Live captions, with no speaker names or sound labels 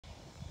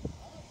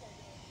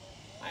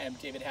Hi, I'm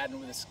David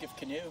Haddon with Esquif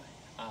Canoe.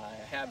 I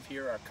have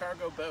here our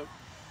cargo boat.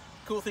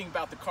 Cool thing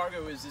about the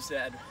cargo is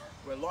that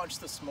we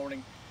launched this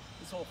morning.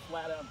 This whole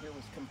flat out here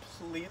was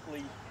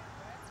completely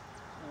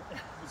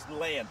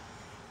land,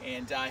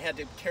 and I had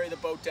to carry the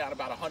boat down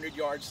about 100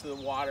 yards to the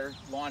water,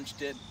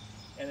 launched it,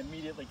 and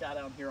immediately got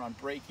out here on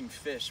breaking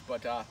fish.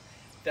 But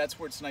that's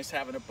where it's nice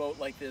having a boat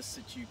like this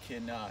that you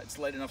can. It's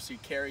light enough so you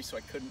carry. So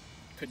I could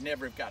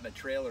never have gotten a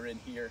trailer in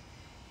here,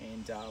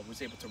 and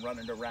was able to run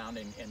it around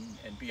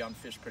and be on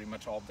fish pretty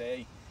much all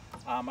day.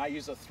 I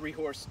use a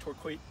 3-horse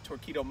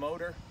Torqeedo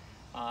motor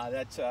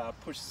that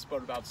pushes this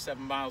boat about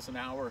 7 miles an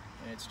hour,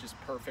 and it's just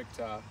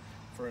perfect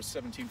for a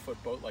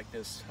 17-foot boat like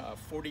this.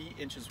 40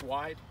 inches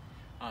wide,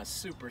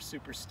 super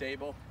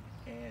stable,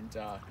 and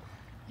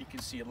you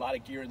can see a lot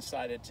of gear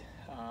inside it,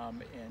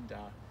 and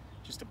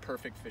just a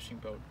perfect fishing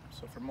boat.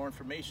 So for more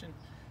information,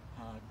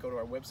 go to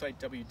our website,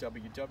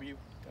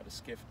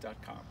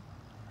 www.esquif.com.